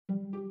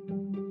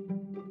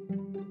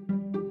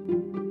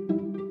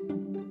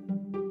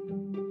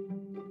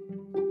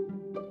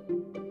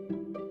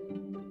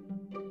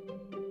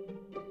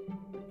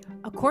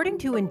According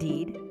to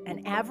Indeed,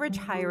 an average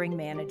hiring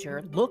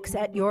manager looks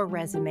at your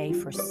resume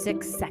for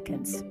 6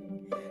 seconds.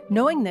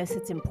 Knowing this,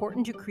 it's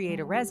important to create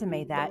a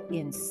resume that,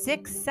 in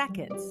 6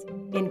 seconds,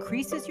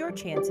 increases your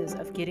chances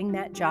of getting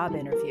that job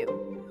interview,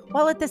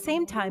 while at the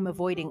same time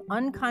avoiding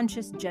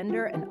unconscious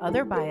gender and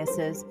other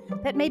biases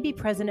that may be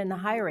present in the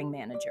hiring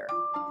manager.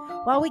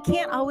 While we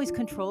can't always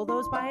control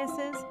those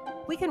biases,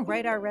 we can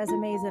write our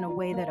resumes in a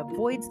way that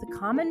avoids the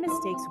common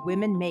mistakes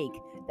women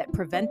make that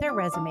prevent their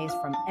resumes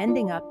from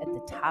ending up at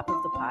the top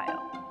of the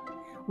pile.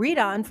 Read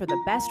on for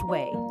the best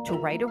way to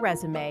write a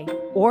resume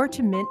or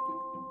to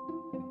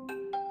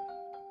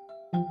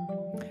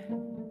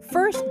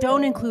First,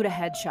 don't include a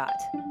headshot.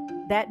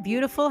 That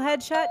beautiful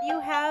headshot you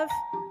have,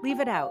 leave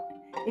it out.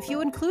 If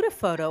you include a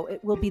photo,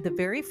 it will be the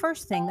very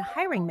first thing the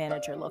hiring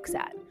manager looks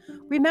at.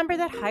 Remember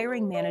that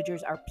hiring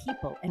managers are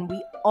people, and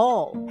we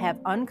all have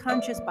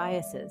unconscious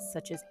biases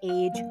such as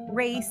age,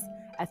 race,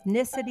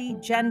 ethnicity,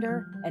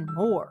 gender, and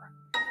more.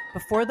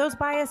 Before those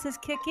biases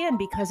kick in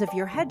because of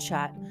your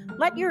headshot,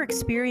 let your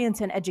experience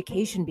and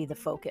education be the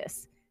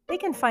focus. They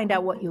can find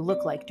out what you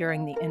look like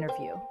during the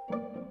interview.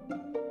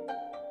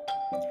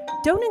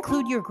 Don't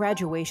include your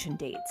graduation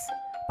dates.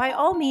 By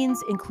all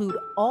means, include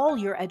all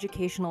your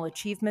educational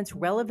achievements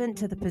relevant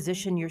to the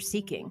position you're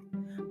seeking,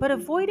 but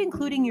avoid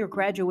including your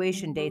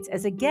graduation dates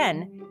as,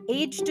 again,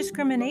 age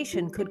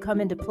discrimination could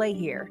come into play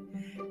here.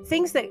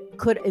 Things that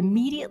could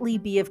immediately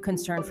be of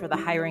concern for the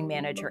hiring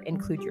manager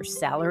include your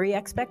salary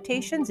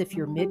expectations if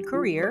you're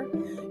mid-career,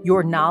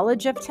 your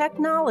knowledge of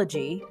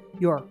technology,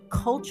 your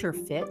culture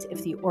fit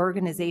if the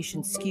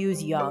organization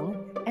skews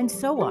young, and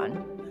so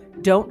on.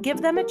 Don't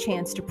give them a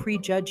chance to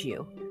prejudge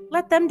you.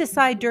 Let them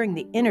decide during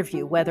the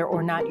interview whether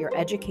or not your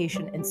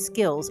education and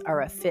skills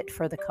are a fit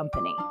for the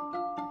company.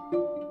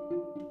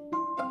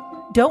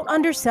 Don't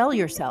undersell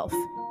yourself.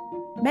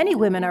 Many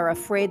women are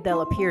afraid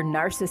they'll appear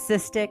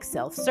narcissistic,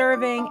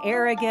 self-serving,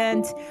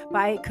 arrogant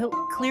by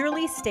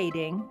clearly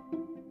stating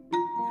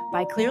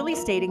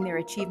their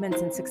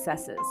achievements and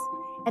successes.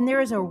 And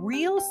there is a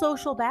real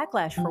social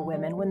backlash for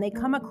women when they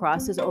come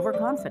across as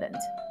overconfident.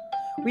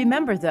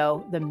 Remember,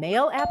 though, the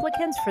male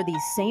applicants for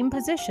these same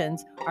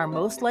positions are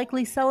most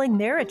likely selling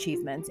their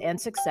achievements and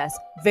success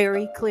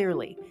very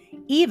clearly,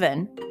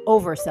 even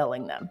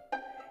overselling them.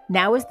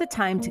 Now is the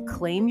time to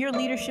claim your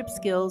leadership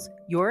skills,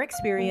 your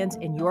experience,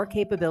 and your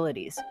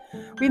capabilities.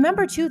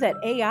 Remember, too, that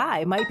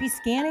AI might be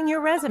scanning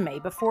your resume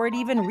before it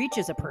even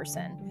reaches a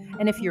person.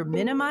 And if you're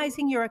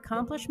minimizing your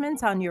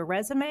accomplishments on your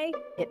resume,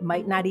 it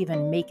might not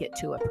even make it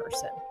to a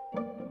person.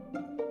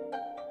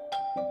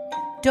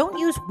 Don't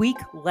use weak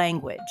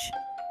language.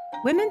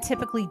 Women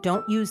typically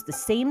don't use the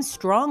same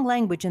strong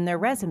language in their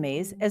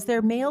resumes as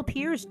their male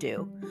peers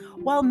do,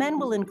 while men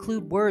will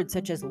include words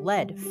such as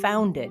led,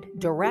 founded,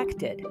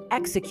 directed,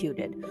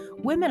 executed.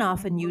 Women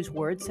often use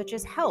words such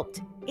as helped,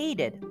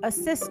 aided,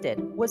 assisted,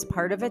 was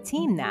part of a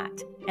team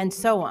that, and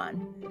so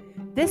on.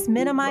 This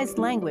minimized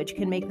language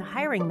can make the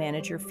hiring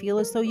manager feel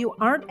as though you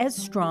aren't as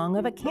strong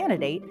of a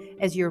candidate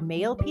as your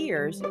male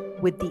peers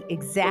with the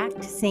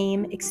exact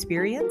same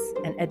experience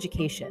and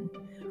education.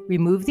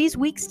 Remove these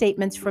weak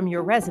statements from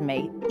your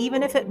resume,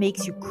 even if it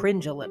makes you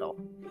cringe a little.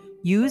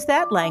 Use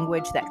that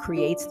language that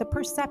creates the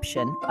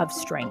perception of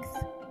strength.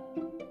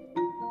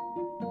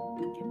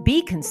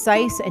 Be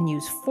concise and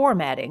use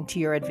formatting to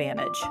your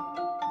advantage.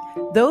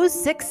 Those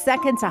 6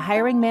 seconds a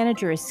hiring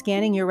manager is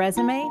scanning your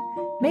resume,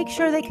 make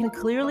sure they can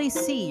clearly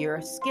see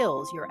your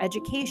skills, your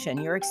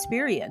education, your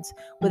experience,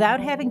 without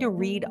having to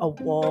read a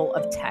wall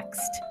of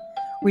text.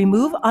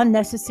 Remove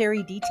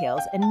unnecessary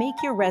details and make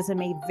your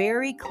resume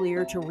very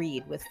clear to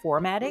read with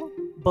formatting,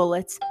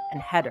 bullets,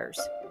 and headers.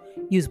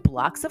 Use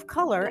blocks of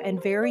color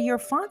and vary your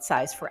font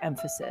size for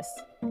emphasis.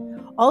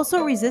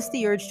 Also, resist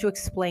the urge to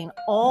explain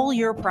all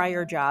your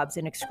prior jobs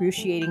in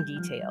excruciating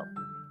detail.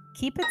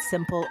 Keep it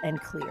simple and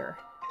clear.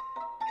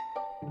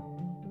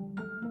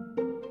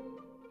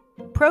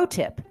 Pro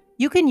tip: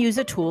 you can use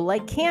a tool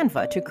like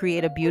Canva to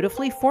create a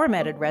beautifully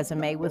formatted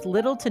resume with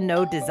little to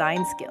no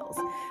design skills.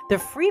 The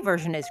free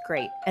version is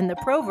great, and the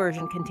pro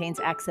version contains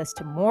access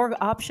to more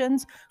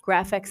options,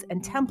 graphics,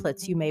 and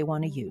templates you may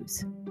want to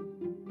use.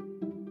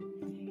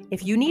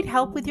 If you need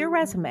help with your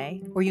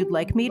resume, or you'd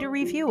like me to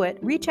review it,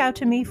 reach out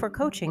to me for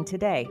coaching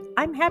today.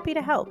 I'm happy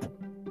to help.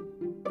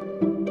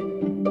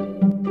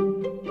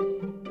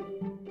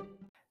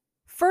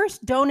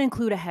 First, don't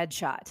include a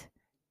headshot.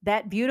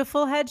 That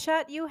beautiful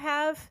headshot you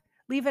have,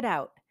 leave it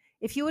out.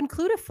 If you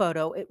include a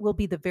photo, it will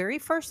be the very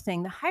first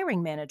thing the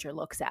hiring manager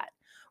looks at.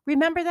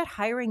 Remember that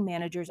hiring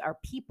managers are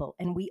people,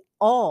 and we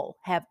all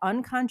have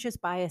unconscious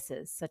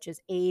biases such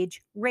as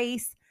age,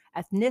 race,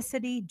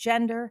 ethnicity,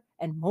 gender,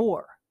 and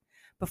more.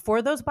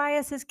 Before those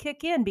biases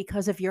kick in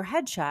because of your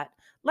headshot,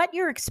 let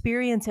your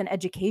experience and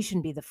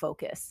education be the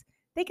focus.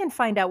 They can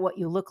find out what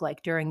you look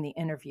like during the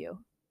interview.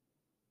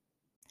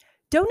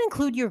 Don't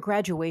include your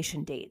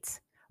graduation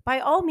dates. By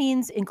all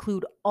means,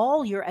 include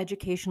all your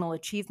educational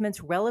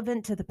achievements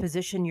relevant to the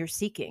position you're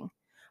seeking,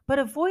 but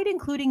avoid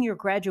including your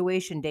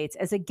graduation dates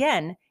as,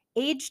 again,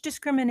 age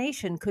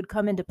discrimination could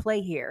come into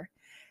play here.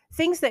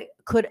 Things that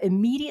could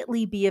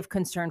immediately be of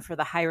concern for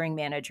the hiring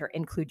manager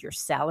include your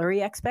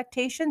salary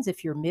expectations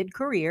if you're mid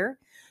career,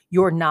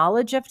 your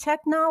knowledge of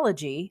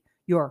technology,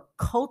 your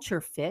culture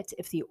fit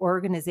if the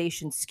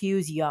organization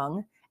skews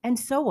young, and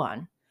so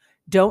on.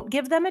 Don't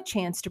give them a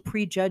chance to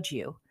prejudge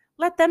you.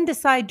 Let them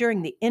decide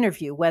during the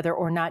interview whether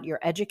or not your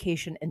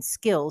education and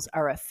skills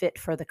are a fit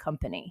for the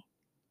company.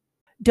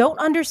 Don't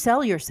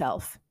undersell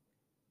yourself.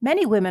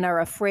 Many women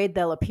are afraid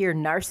they'll appear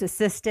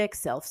narcissistic,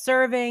 self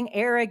serving,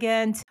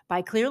 arrogant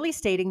by clearly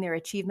stating their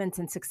achievements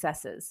and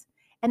successes.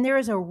 And there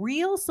is a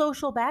real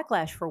social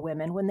backlash for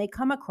women when they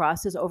come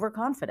across as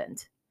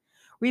overconfident.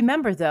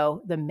 Remember,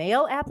 though, the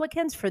male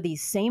applicants for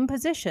these same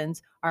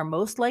positions are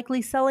most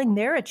likely selling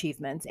their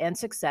achievements and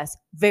success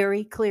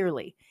very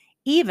clearly,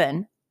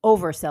 even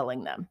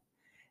overselling them.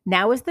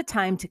 Now is the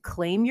time to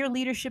claim your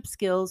leadership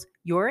skills,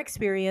 your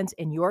experience,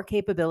 and your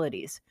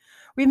capabilities.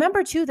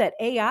 Remember, too, that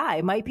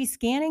AI might be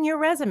scanning your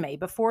resume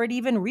before it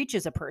even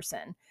reaches a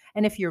person.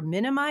 And if you're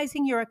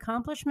minimizing your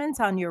accomplishments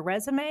on your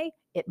resume,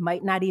 it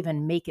might not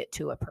even make it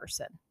to a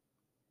person.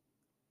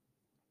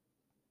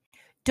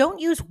 Don't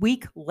use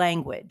weak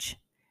language.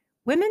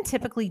 Women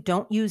typically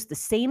don't use the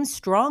same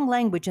strong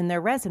language in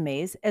their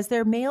resumes as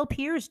their male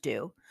peers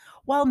do.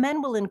 While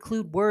men will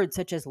include words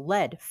such as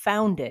led,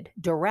 founded,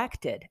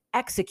 directed,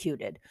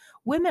 executed,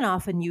 women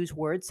often use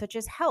words such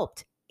as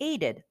helped,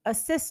 aided,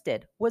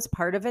 assisted, was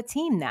part of a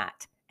team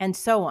that, and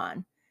so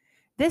on.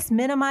 This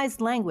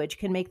minimized language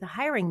can make the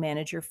hiring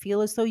manager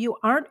feel as though you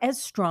aren't as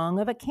strong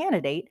of a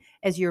candidate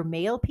as your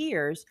male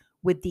peers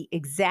with the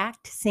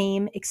exact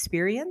same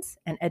experience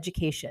and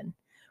education.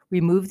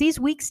 Remove these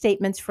weak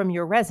statements from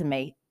your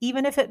resume,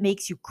 even if it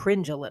makes you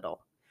cringe a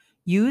little.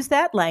 Use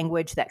that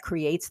language that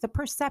creates the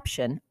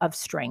perception of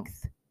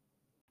strength.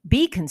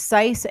 Be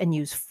concise and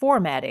use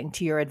formatting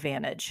to your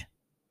advantage.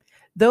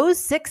 Those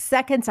 6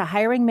 seconds a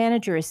hiring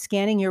manager is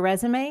scanning your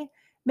resume,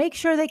 make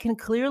sure they can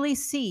clearly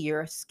see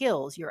your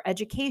skills, your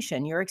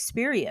education, your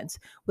experience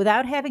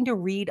without having to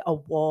read a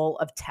wall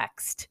of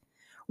text.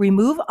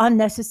 Remove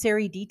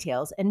unnecessary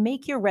details and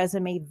make your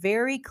resume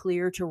very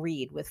clear to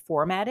read with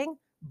formatting,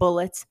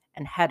 bullets,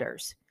 and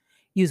headers.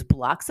 Use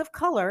blocks of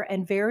color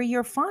and vary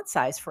your font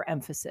size for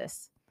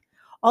emphasis.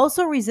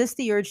 Also, resist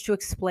the urge to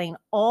explain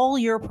all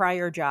your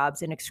prior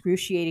jobs in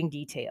excruciating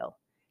detail.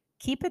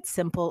 Keep it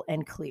simple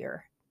and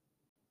clear.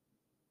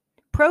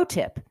 Pro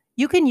tip: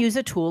 you can use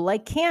a tool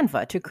like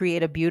Canva to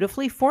create a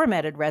beautifully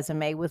formatted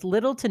resume with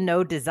little to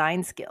no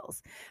design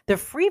skills. The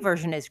free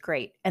version is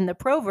great, and the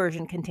pro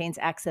version contains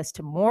access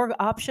to more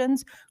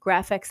options,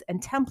 graphics,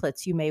 and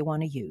templates you may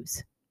want to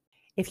use.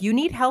 If you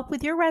need help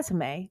with your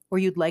resume or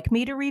you'd like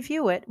me to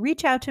review it,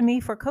 reach out to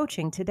me for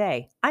coaching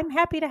today. I'm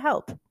happy to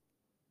help.